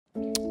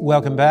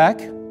Welcome back.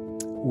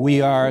 We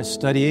are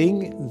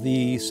studying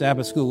the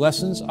Sabbath School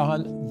lessons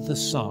on the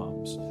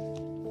Psalms.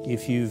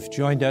 If you've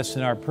joined us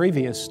in our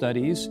previous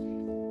studies,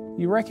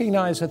 you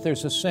recognize that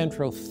there's a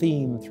central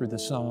theme through the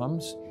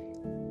Psalms,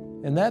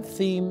 and that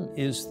theme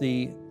is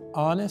the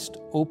honest,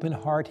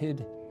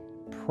 open-hearted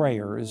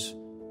prayers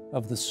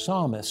of the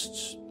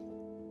psalmists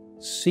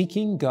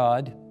seeking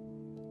God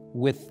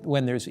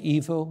when there's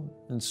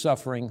evil and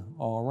suffering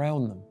all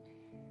around them.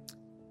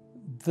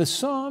 The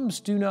Psalms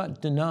do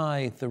not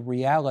deny the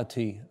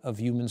reality of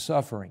human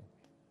suffering,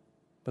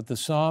 but the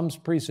Psalms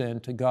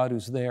present a God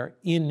who's there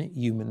in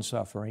human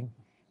suffering,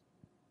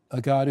 a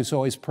God who's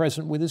always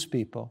present with his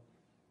people,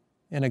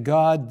 and a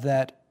God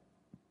that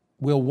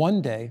will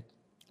one day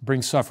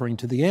bring suffering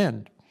to the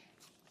end.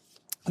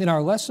 In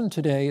our lesson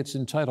today, it's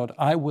entitled,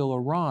 I Will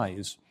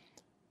Arise.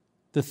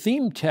 The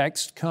theme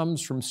text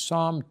comes from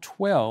Psalm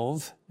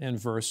 12 and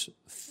verse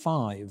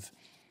 5.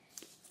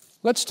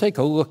 Let's take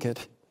a look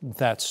at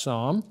that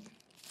psalm.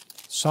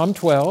 Psalm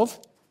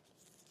 12,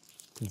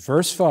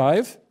 verse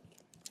 5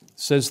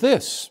 says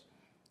this,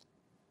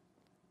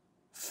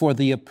 for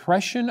the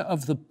oppression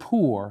of the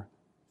poor,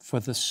 for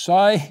the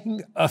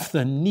sighing of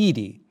the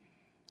needy,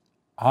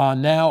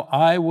 now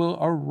I will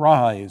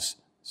arise,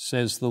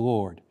 says the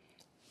Lord.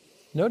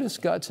 Notice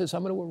God says,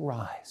 I'm going to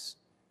arise.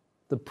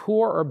 The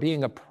poor are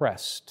being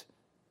oppressed.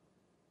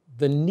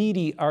 The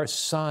needy are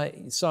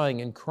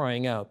sighing and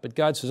crying out. But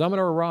God says, I'm going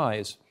to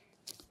arise.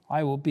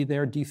 I will be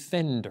their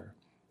defender.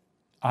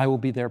 I will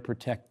be their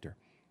protector.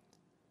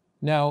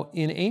 Now,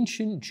 in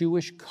ancient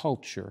Jewish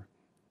culture,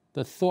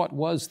 the thought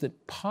was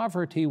that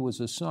poverty was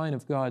a sign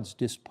of God's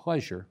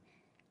displeasure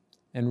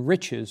and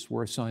riches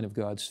were a sign of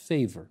God's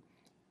favor.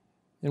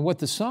 And what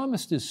the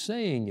psalmist is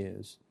saying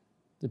is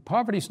that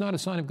poverty is not a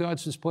sign of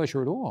God's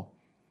displeasure at all.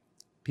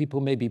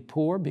 People may be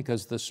poor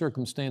because of the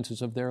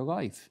circumstances of their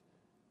life.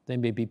 They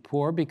may be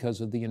poor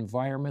because of the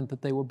environment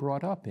that they were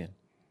brought up in.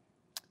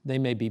 They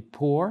may be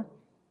poor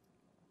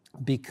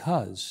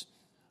because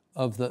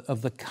of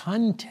the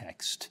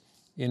context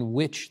in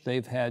which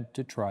they've had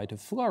to try to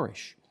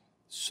flourish.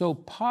 So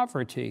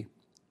poverty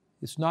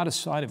is not a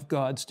sign of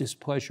God's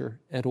displeasure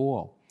at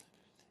all.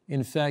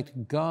 In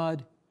fact,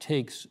 God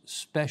takes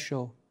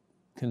special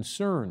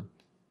concern.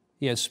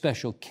 He has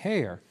special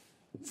care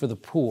for the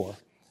poor.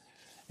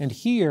 And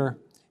here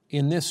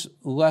in this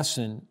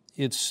lesson,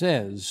 it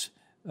says,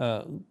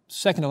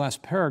 second to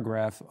last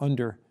paragraph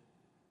under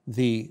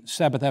the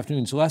Sabbath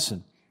afternoon's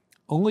lesson,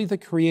 only the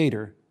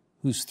Creator,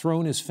 whose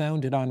throne is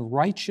founded on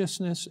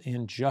righteousness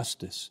and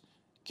justice,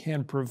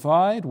 can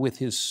provide with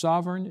his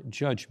sovereign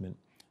judgment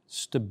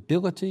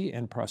stability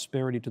and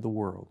prosperity to the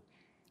world.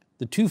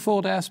 The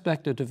twofold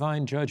aspect of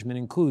divine judgment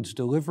includes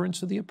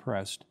deliverance of the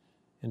oppressed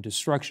and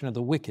destruction of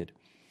the wicked.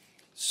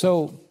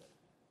 So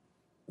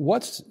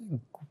what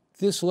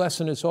this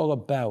lesson is all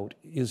about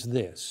is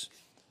this: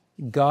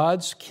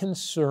 God's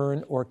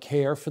concern or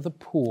care for the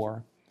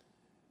poor,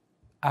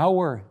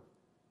 our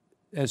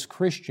as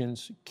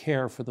Christians,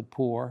 care for the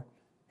poor,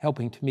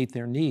 helping to meet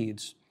their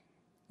needs,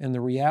 and the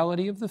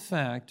reality of the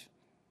fact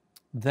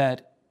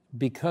that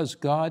because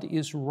God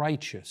is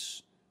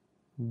righteous,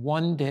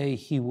 one day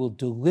he will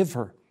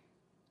deliver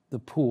the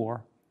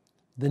poor,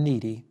 the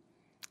needy.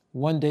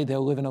 One day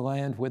they'll live in a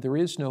land where there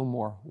is no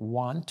more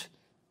want,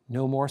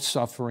 no more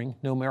suffering,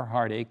 no more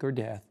heartache or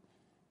death.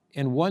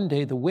 And one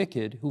day the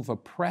wicked who've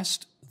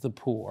oppressed the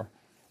poor,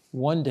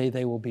 one day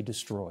they will be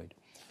destroyed.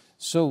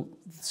 So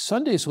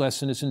Sunday's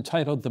lesson is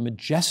entitled The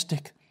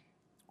Majestic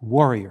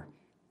Warrior.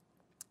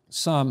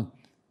 Psalm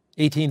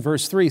 18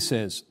 verse 3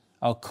 says,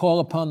 I'll call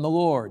upon the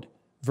Lord.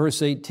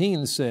 Verse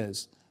 18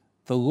 says,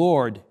 the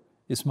Lord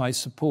is my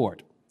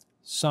support.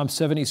 Psalm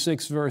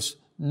 76 verse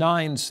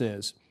 9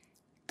 says,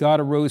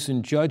 God arose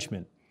in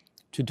judgment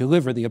to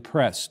deliver the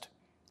oppressed.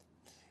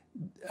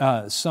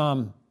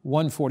 Psalm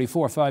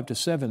 144,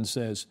 5-7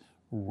 says,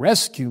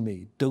 rescue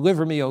me,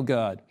 deliver me, O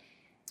God.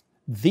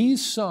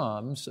 These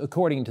psalms,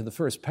 according to the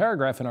first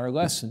paragraph in our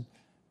lesson,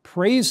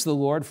 praise the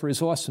Lord for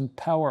his awesome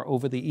power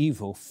over the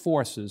evil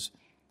forces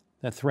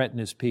that threaten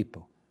his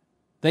people.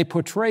 They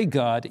portray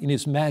God in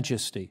his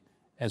majesty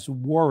as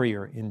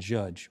warrior and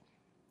judge.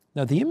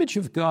 Now, the image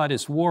of God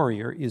as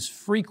warrior is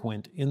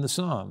frequent in the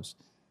Psalms.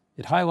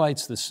 It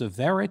highlights the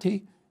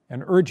severity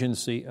and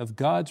urgency of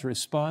God's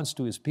response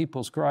to his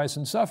people's cries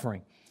and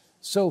suffering.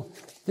 So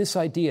this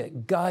idea,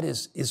 God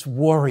is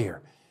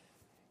warrior.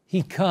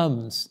 He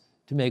comes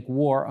to make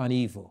war on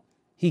evil.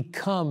 He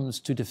comes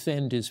to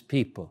defend his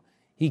people.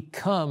 He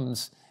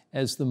comes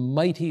as the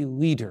mighty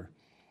leader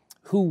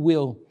who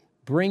will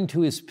bring to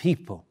his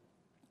people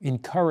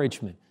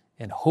encouragement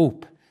and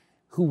hope,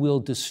 who will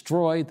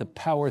destroy the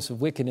powers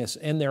of wickedness.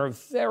 And there are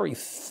very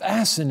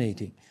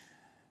fascinating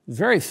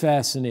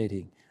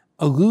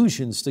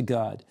allusions to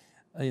God.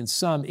 In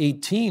Psalm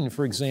 18,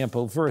 for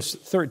example, verse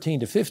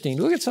 13 to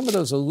 15, look at some of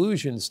those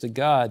allusions to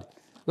God.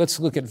 Let's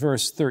look at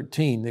verse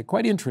 13. They're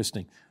quite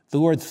interesting. The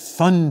Lord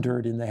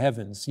thundered in the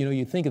heavens. You know,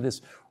 you think of this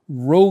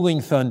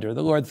rolling thunder.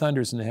 The Lord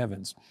thunders in the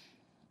heavens.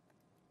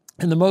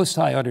 And the Most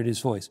High uttered his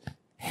voice.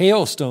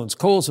 Hailstones,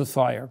 coals of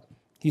fire,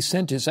 He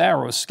sent his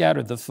arrows,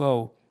 scattered the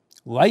foe,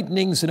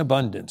 lightnings in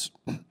abundance.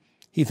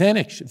 He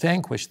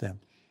vanquished them.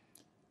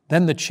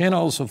 Then the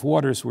channels of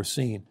waters were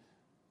seen.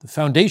 The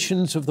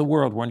foundations of the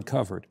world were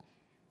uncovered.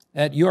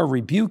 At your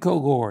rebuke, O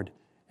Lord,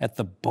 at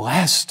the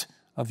blast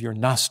of your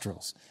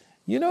nostrils.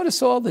 You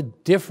notice all the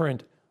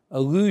different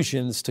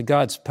allusions to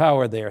God's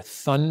power there.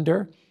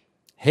 Thunder,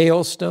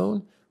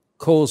 hailstone,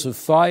 coals of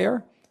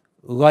fire,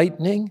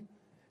 lightning,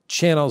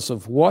 channels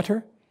of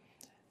water.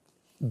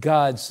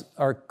 Gods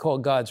are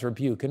called God's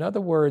rebuke. In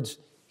other words,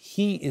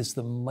 he is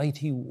the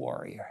mighty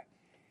warrior.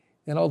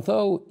 And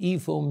although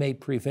evil may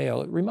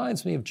prevail, it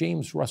reminds me of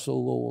James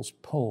Russell Lowell's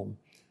poem,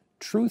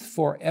 Truth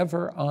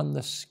Forever on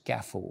the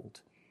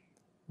Scaffold,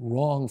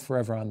 Wrong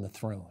Forever on the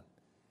Throne.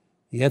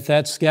 Yet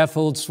that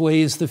scaffold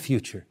sways the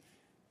future,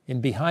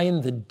 and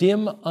behind the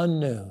dim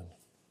unknown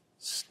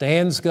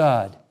stands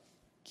God,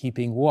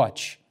 keeping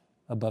watch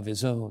above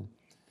his own.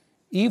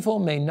 Evil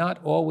may not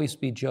always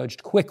be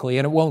judged quickly,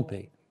 and it won't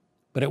be,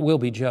 but it will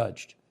be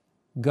judged.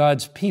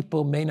 God's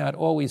people may not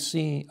always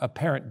see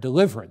apparent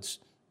deliverance,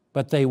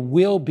 but they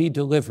will be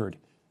delivered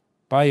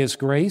by his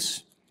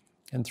grace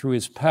and through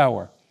his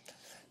power.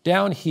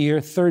 Down here,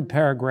 third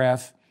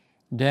paragraph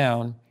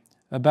down,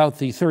 about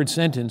the third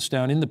sentence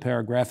down in the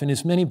paragraph, in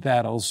his many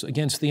battles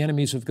against the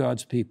enemies of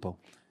God's people,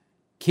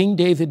 King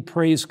David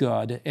praised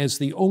God as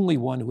the only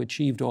one who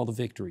achieved all the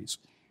victories.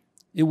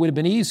 It would have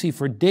been easy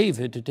for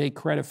David to take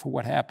credit for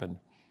what happened,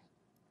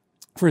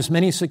 for his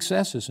many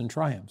successes and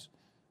triumphs,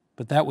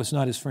 but that was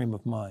not his frame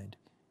of mind.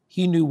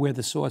 He knew where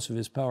the source of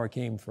his power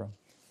came from.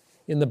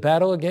 In the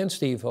battle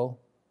against evil,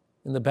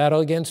 in the battle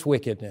against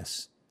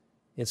wickedness,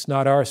 it's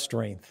not our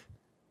strength,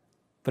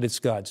 but it's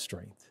God's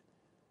strength.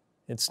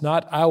 It's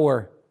not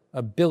our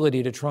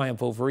ability to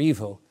triumph over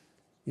evil.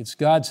 It's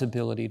God's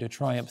ability to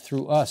triumph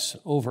through us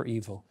over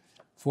evil.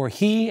 For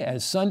he,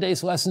 as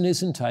Sunday's lesson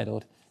is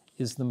entitled,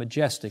 is the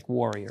majestic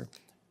warrior.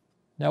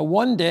 Now,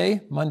 one day,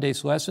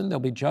 Monday's lesson,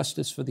 there'll be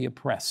justice for the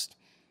oppressed.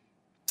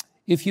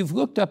 If you've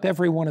looked up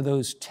every one of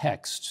those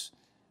texts,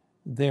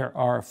 there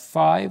are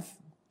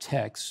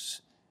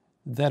six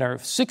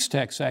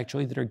texts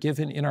actually, that are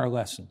given in our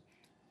lesson.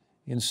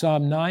 In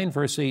Psalm 9,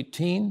 verse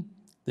 18,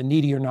 the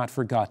needy are not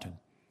forgotten.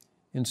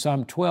 In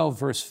Psalm 12,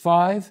 verse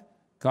 5,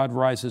 God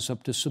rises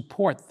up to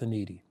support the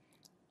needy.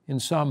 In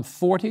Psalm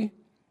 40,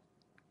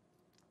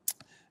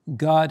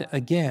 God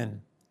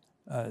again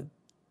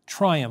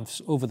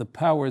triumphs over the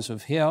powers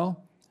of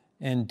hell,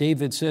 and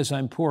David says,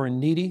 I'm poor and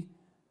needy,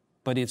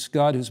 but it's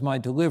God who's my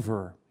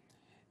deliverer.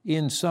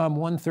 In Psalm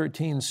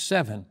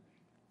 113:7,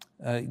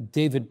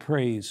 David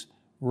prays,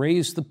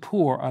 raise the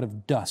poor out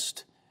of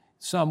dust.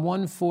 Psalm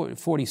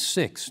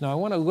 146. Now, I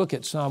want to look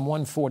at Psalm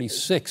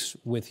 146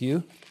 with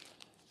you.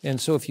 And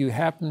so if you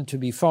happen to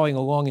be following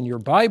along in your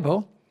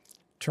Bible,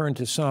 turn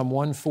to Psalm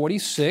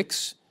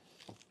 146,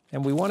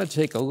 and we want to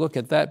take a look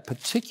at that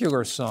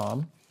particular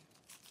psalm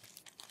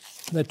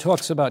that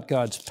talks about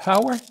God's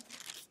power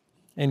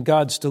and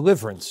God's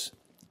deliverance.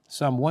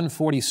 Psalm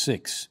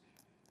 146.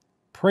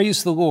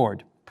 Praise the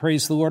Lord,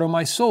 O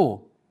my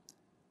soul.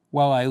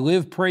 While I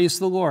live, praise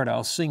the Lord.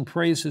 I'll sing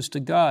praises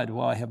to God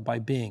while I have my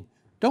being.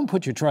 Don't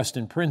put your trust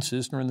in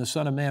princes, nor in the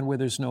Son of Man where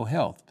there's no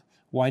health.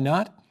 Why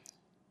not?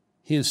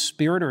 His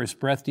spirit or his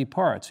breath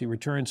departs. He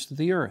returns to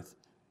the earth.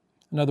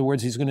 In other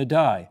words, he's going to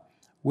die.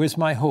 Where's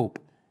my hope?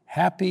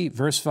 Happy,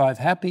 verse 5,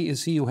 happy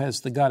is he who has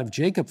the God of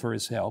Jacob for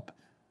his help,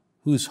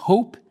 whose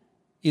hope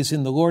is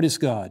in the Lord his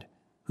God,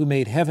 who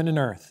made heaven and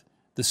earth,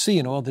 the sea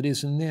and all that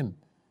is in them,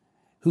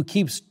 who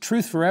keeps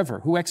truth forever,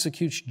 who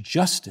executes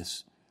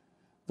justice.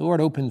 The Lord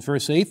opens,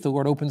 verse 8, the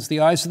Lord opens the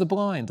eyes of the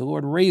blind. The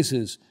Lord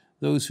raises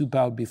those who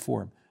bowed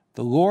before him.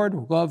 The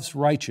Lord loves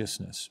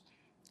righteousness.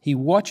 He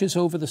watches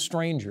over the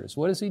strangers.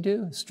 What does he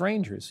do?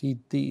 Strangers.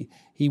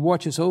 He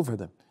watches over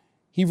them.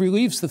 He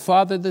relieves the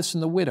fatherless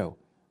and the widow,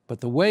 but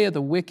the way of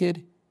the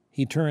wicked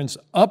he turns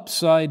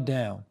upside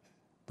down.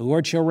 The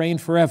Lord shall reign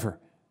forever.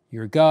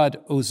 Your God,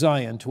 O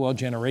Zion, to all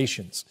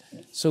generations.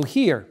 So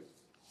here,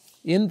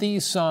 in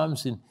these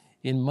Psalms,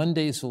 in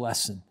Monday's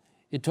lesson,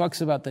 it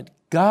talks about that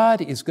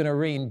God is going to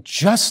rain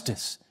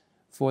justice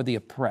for the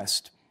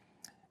oppressed.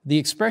 The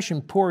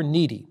expression poor and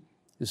needy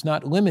is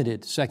not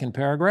limited, second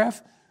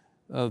paragraph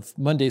of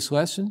Monday's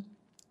lesson,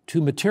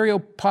 to material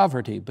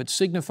poverty, but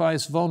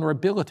signifies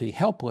vulnerability,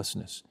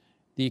 helplessness.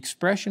 The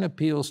expression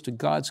appeals to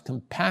God's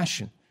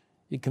compassion.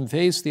 It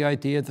conveys the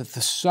idea that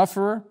the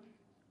sufferer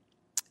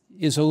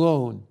is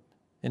alone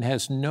and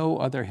has no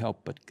other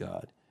help but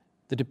God.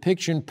 The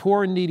depiction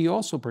poor and needy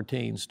also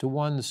pertains to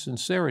one's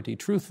sincerity,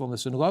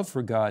 truthfulness, and love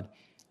for God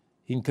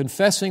in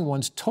confessing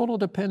one's total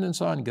dependence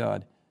on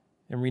God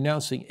and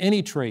renouncing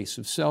any trace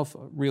of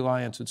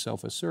self-reliance and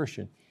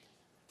self-assertion.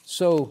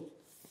 So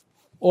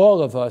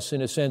all of us,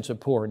 in a sense, are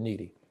poor and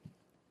needy.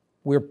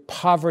 We're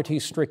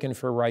poverty-stricken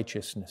for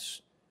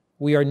righteousness.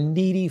 We are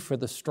needy for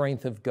the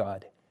strength of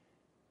God.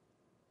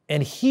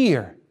 And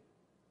here,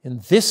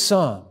 in this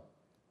psalm,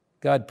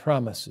 God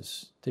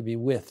promises to be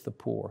with the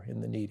poor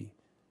and the needy.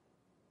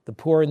 The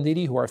poor and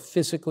needy who are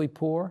physically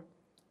poor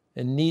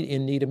and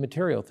in need of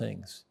material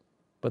things,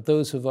 but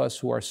those of us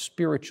who are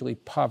spiritually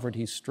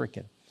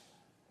poverty-stricken.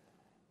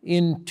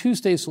 In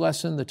Tuesday's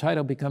lesson, the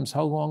title becomes,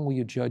 How Long Will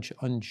You Judge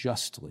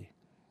Unjustly?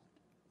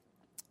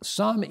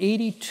 Psalm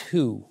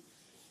 82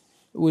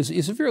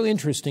 is a very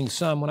interesting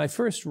psalm. When I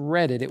first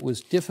read it, it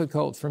was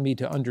difficult for me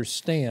to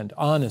understand,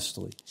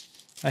 honestly.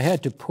 I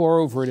had to pore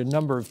over it a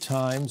number of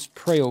times,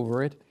 pray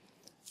over it,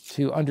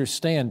 to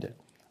understand it.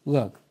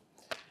 Look,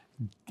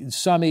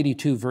 Psalm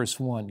 82, verse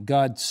 1,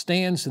 God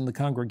stands in the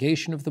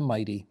congregation of the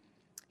mighty.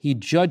 He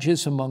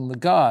judges among the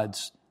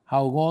gods.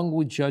 How long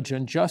will you judge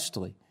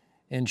unjustly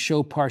and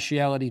show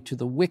partiality to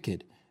the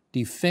wicked?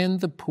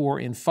 Defend the poor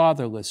and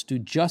fatherless. Do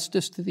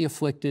justice to the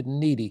afflicted and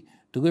needy.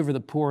 Deliver the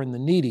poor and the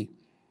needy.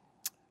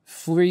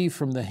 Free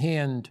from the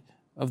hand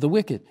of the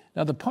wicked.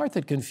 Now, the part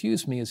that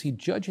confused me is he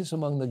judges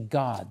among the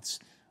gods.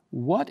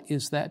 What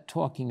is that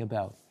talking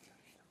about?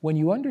 When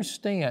you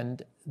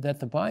understand that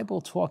the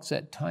Bible talks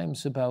at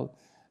times about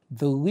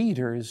the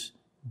leaders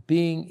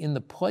being in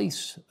the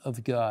place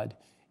of God,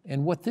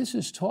 and what this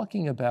is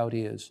talking about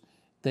is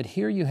that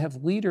here you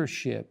have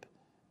leadership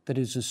that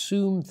has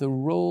assumed the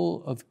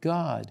role of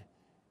God,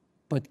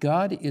 but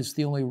God is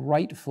the only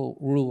rightful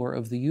ruler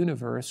of the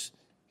universe.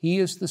 He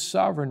is the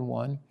sovereign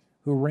one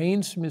who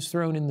reigns from his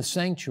throne in the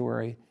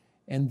sanctuary,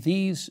 and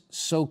these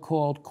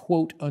so-called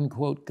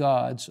quote-unquote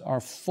gods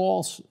are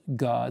false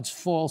gods,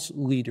 false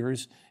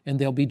leaders, and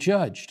they'll be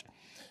judged.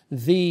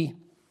 The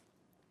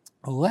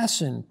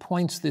lesson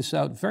points this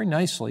out very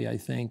nicely, I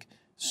think.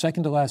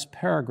 Second to last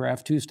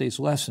paragraph, Tuesday's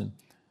lesson.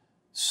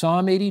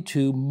 Psalm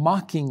 82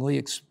 mockingly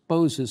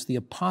exposes the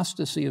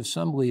apostasy of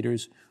some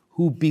leaders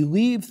who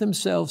believe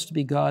themselves to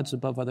be gods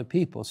above other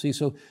people. See,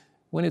 so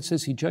when it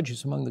says he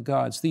judges among the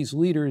gods, these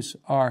leaders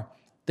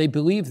they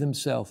believe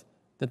themselves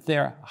that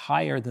they're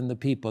higher than the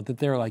people, that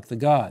they're like the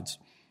gods.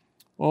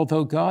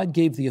 Although God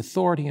gave the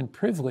authority and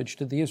privilege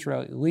to the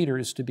Israelite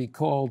leaders to be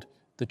called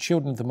the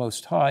children of the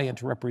Most High and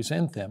to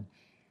represent them,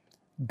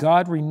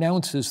 God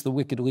renounces the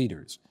wicked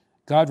leaders.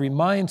 God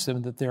reminds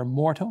them that they're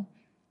mortal,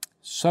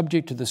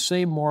 subject to the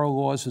same moral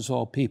laws as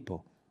all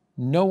people.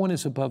 No one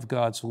is above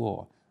God's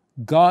law.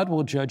 God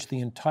will judge the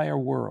entire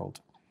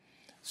world.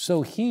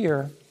 So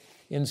here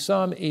in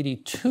Psalm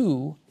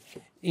 82,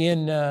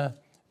 in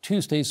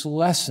Tuesday's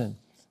lesson,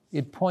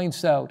 it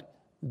points out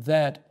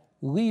that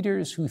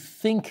leaders who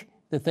think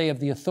that they have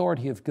the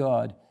authority of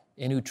God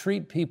and who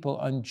treat people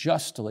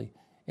unjustly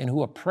and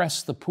who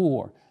oppress the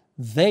poor,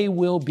 they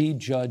will be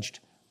judged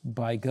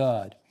by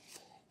God.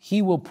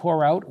 He will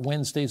pour out,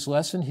 Wednesday's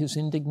lesson, his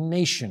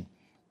indignation.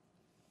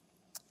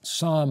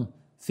 Psalm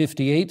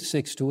 58,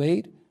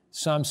 6-8,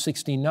 Psalm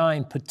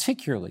 69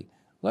 particularly.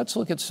 Let's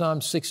look at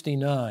Psalm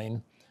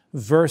 69,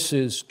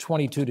 verses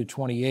 22 to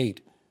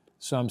 28.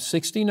 Psalm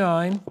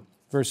 69,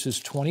 verses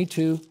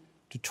 22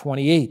 to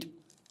 28.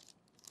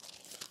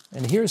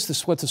 And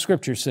here's what the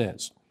scripture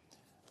says.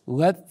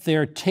 Let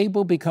their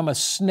table become a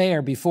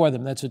snare before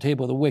them. That's the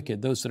table of the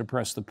wicked, those that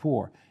oppress the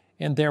poor,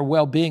 and their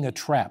well-being a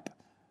trap.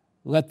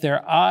 Let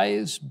their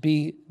eyes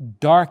be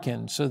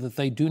darkened so that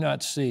they do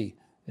not see,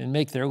 and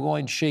make their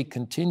loins shake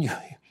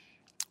continually.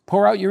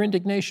 Pour out your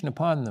indignation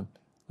upon them.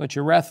 Let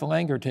your wrathful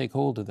anger take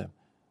hold of them.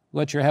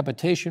 Let their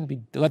habitation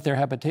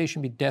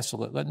be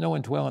desolate. Let no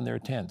one dwell in their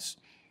tents.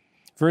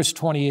 Verse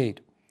 28,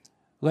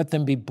 let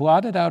them be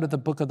blotted out of the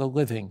book of the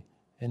living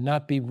and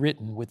not be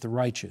written with the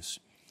righteous.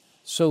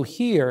 So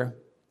here,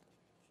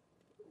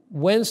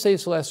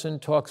 Wednesday's lesson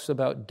talks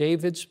about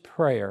David's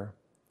prayer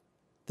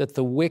that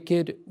the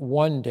wicked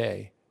one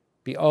day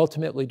be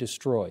ultimately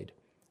destroyed.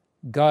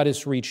 God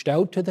has reached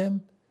out to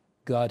them.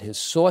 God has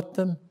sought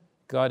them.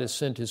 God has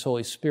sent his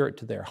Holy Spirit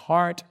to their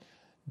heart.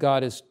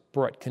 God has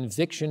brought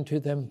conviction to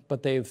them,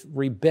 but they've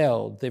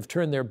rebelled. They've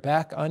turned their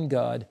back on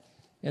God,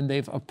 and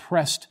they've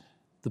oppressed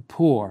the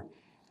poor.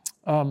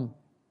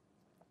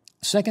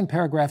 Second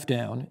paragraph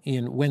down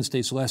in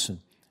Wednesday's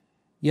lesson.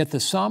 Yet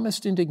the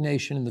psalmist's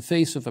indignation in the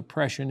face of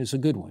oppression is a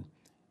good one.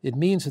 It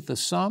means that the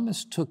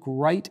psalmist took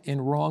right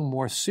and wrong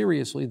more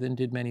seriously than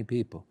did many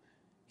people.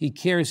 He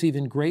cares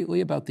even greatly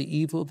about the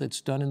evil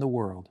that's done in the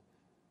world,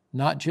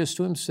 not just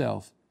to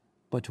himself,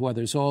 but to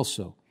others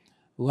also.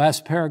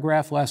 Last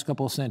paragraph, last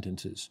couple of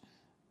sentences.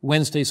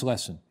 Wednesday's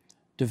lesson.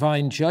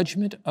 Divine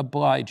judgment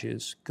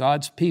obliges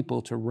God's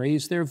people to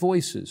raise their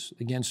voices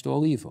against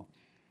all evil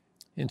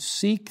and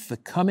seek the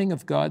coming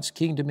of God's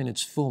kingdom in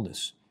its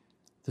fullness.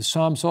 The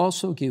Psalms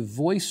also give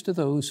voice to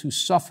those who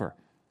suffer,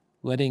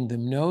 letting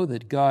them know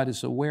that God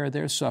is aware of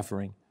their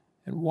suffering,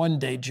 and one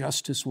day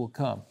justice will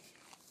come.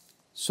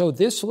 So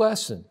this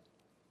lesson,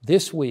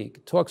 this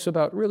week, talks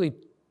about really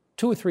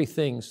two or three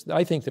things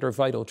I think that are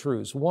vital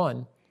truths.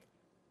 One,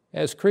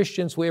 as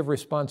Christians, we have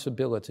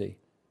responsibility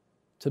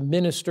to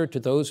minister to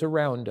those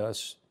around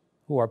us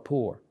who are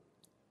poor.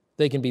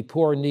 They can be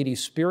poor and needy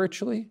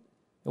spiritually,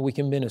 and we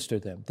can minister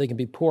to them. They can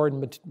be poor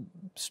and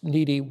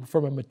needy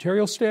from a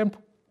material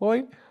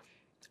standpoint,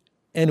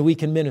 and we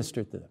can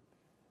minister to them.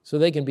 So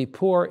they can be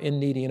poor and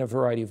needy in a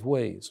variety of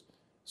ways.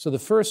 So the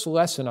first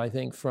lesson, I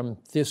think, from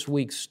this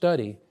week's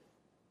study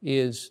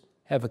is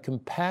have a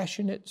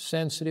compassionate,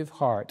 sensitive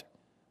heart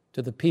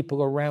to the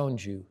people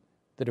around you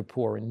that are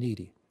poor and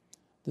needy.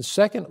 The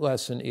second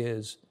lesson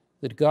is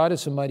that God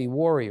is a mighty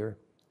warrior,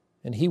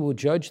 and he will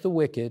judge the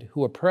wicked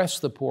who oppress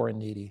the poor and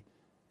needy,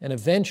 and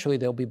eventually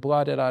they'll be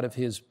blotted out of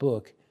his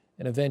book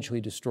and eventually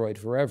destroyed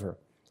forever.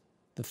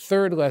 The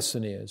third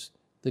lesson is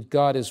that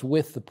God is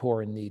with the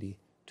poor and needy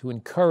to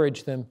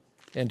encourage them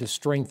and to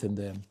strengthen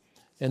them.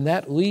 And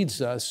that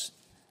leads us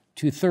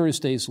to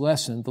Thursday's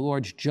lesson, the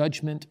Lord's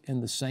judgment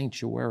in the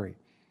sanctuary.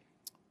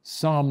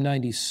 Psalm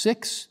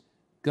 96,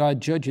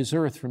 God judges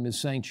earth from his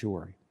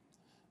sanctuary.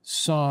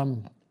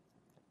 Psalm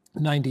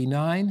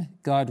 99,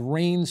 God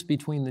reigns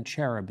between the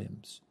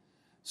cherubims.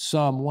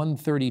 Psalm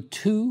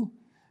 132,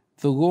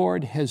 the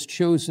Lord has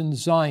chosen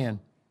Zion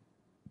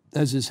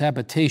as his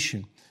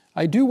habitation.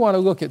 I do want to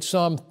look at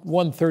Psalm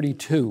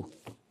 132.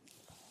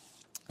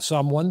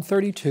 Psalm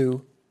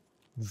 132,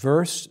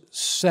 verse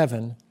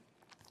 7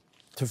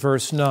 to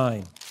verse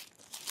 9.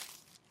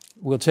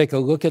 We'll take a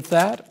look at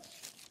that.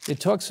 It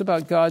talks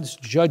about God's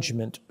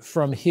judgment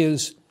from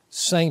his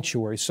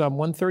sanctuary. Psalm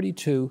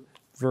 132,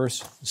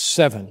 verse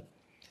 7.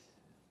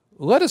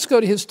 Let us go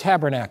to his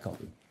tabernacle.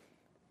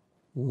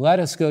 Let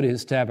us go to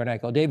his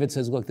tabernacle. David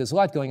says, look, there's a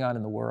lot going on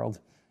in the world.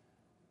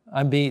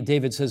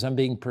 David says, I'm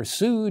being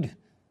pursued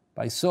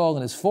by Saul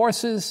and his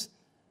forces.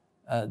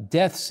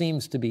 Death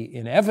seems to be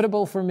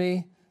inevitable for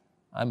me.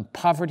 I'm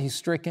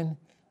poverty-stricken.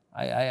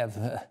 I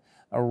have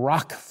a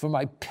rock for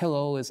my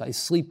pillow as I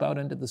sleep out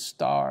under the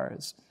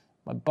stars.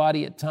 My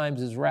body at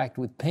times is racked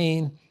with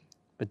pain.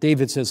 But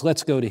David says,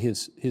 let's go to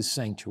his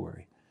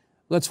sanctuary.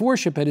 Let's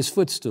worship at his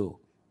footstool.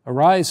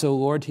 Arise, O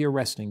Lord, to your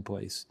resting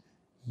place,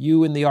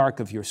 you in the ark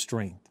of your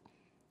strength.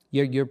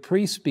 Your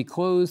priests be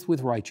clothed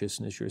with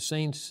righteousness, your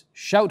saints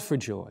shout for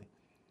joy.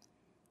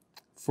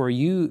 For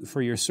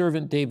your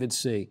servant David's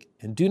sake,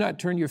 and do not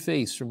turn your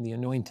face from the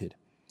anointed.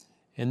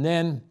 And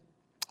then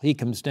he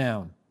comes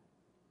down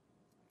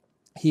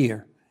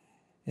here,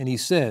 and he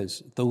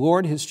says, the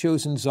Lord has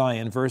chosen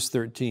Zion, verse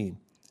 13.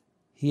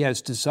 He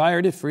has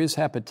desired it for his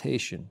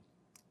habitation.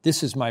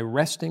 This is my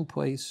resting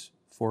place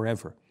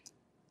forever.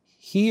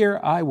 Here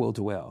I will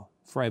dwell,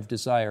 for I have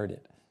desired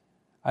it.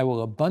 I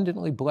will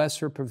abundantly bless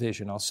her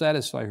provision. I'll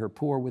satisfy her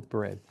poor with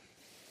bread.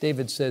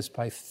 David says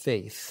by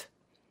faith.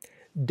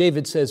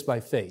 David says by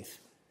faith.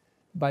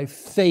 By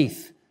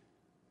faith,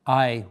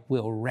 I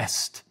will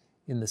rest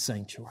in the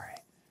sanctuary.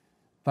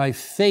 By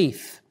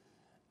faith,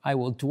 I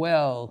will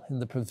dwell in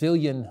the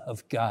pavilion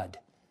of God.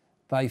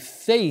 By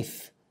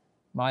faith,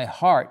 my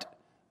heart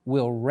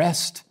will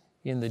rest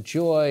in the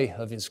joy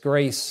of his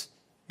grace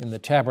in the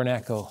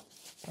tabernacle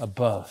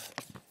above.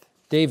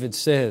 David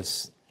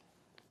says,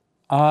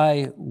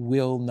 I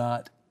will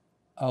not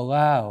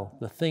allow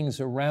the things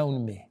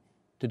around me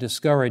to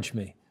discourage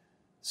me.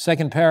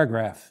 Second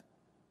paragraph,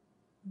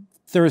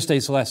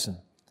 Thursday's lesson.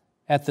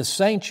 At the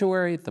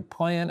sanctuary, the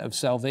plan of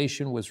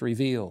salvation was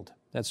revealed.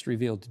 That's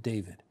revealed to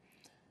David.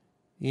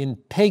 In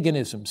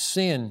paganism,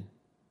 sin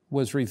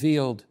was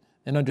revealed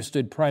and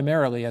understood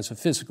primarily as a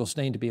physical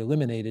stain to be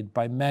eliminated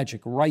by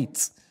magic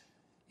rites.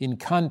 In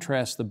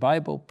contrast, the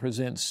Bible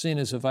presents sin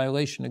as a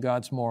violation of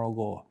God's moral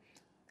law.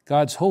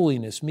 God's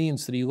holiness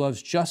means that he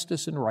loves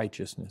justice and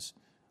righteousness.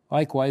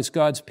 Likewise,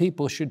 God's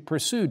people should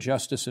pursue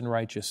justice and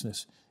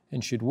righteousness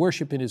and should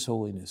worship in his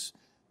holiness.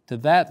 To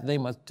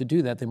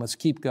do that, they must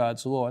keep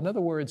God's law. In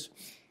other words,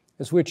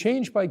 as we're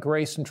changed by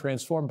grace and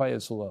transformed by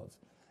his love,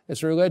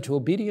 as we're led to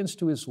obedience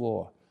to his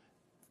law,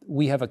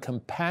 we have a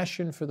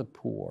compassion for the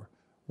poor.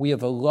 We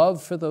have a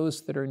love for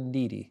those that are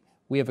needy.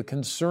 We have a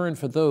concern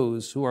for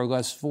those who are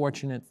less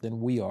fortunate than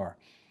we are.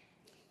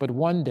 But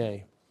one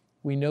day,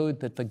 we know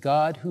that the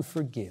God who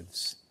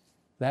forgives,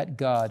 that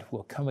God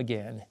will come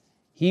again.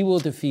 He will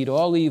defeat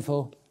all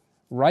evil.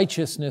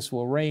 Righteousness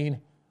will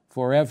reign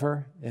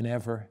forever and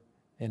ever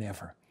and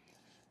ever.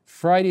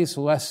 Friday's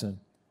lesson,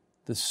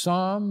 the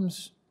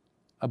Psalms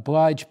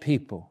oblige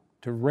people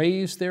to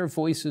raise their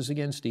voices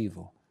against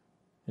evil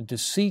and to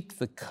seek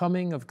the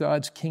coming of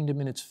God's kingdom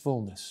in its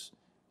fullness.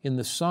 In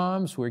the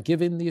Psalms, we're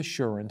given the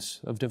assurance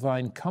of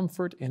divine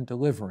comfort and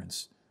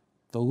deliverance.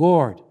 The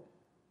Lord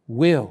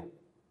will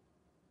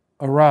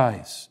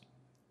arise.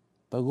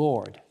 The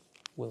Lord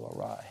will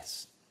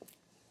arise.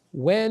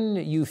 When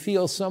you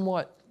feel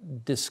somewhat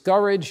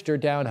discouraged or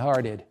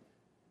downhearted,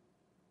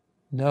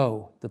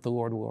 know that the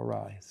Lord will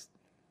arise.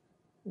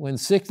 When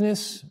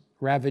sickness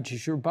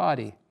ravages your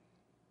body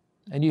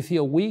and you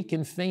feel weak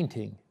and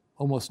fainting,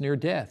 almost near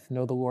death,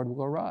 know the Lord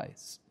will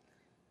arise.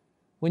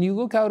 When you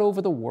look out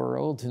over the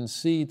world and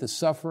see the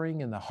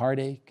suffering and the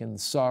heartache and the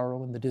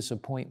sorrow and the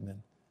disappointment,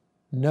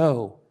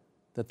 know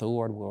that the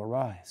Lord will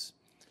arise.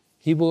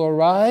 He will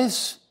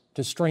arise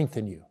to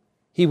strengthen you.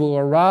 He will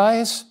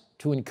arise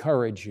to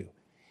encourage you.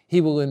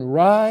 He will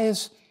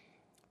arise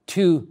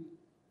to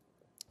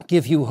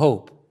give you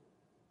hope.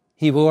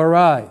 He will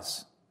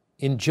arise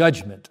in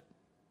judgment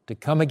to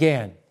come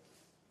again,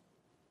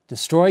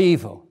 destroy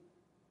evil,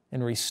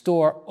 and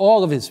restore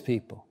all of his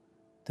people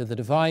to the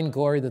divine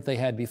glory that they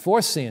had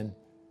before sin,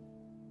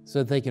 so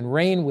that they can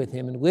reign with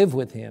him and live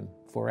with him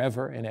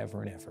forever and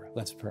ever and ever.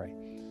 Let's pray.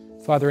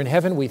 Father in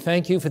heaven, we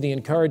thank you for the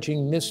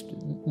encouraging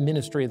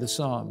ministry of the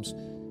Psalms.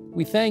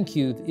 We thank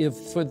you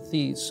for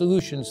the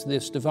solutions to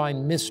this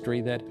divine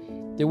mystery that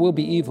there will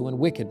be evil and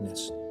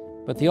wickedness.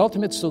 But the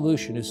ultimate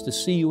solution is to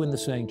see you in the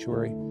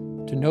sanctuary,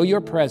 to know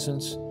your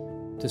presence,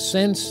 to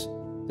sense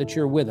that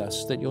you're with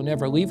us, that you'll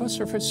never leave us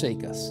or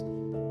forsake us.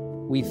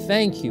 We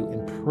thank you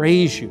and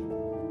praise you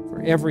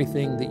for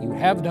everything that you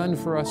have done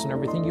for us and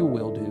everything you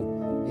will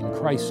do. In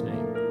Christ's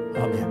name,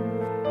 amen.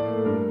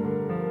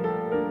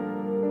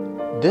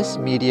 This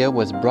media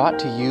was brought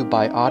to you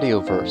by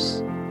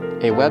Audioverse,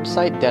 a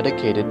website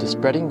dedicated to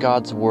spreading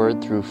God's Word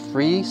through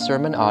free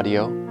sermon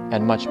audio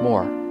and much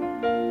more.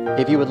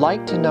 If you would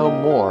like to know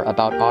more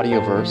about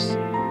Audioverse,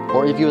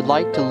 or if you would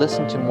like to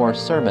listen to more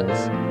sermons,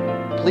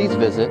 please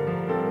visit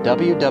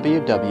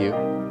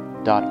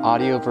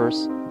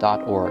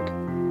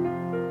www.audioverse.org.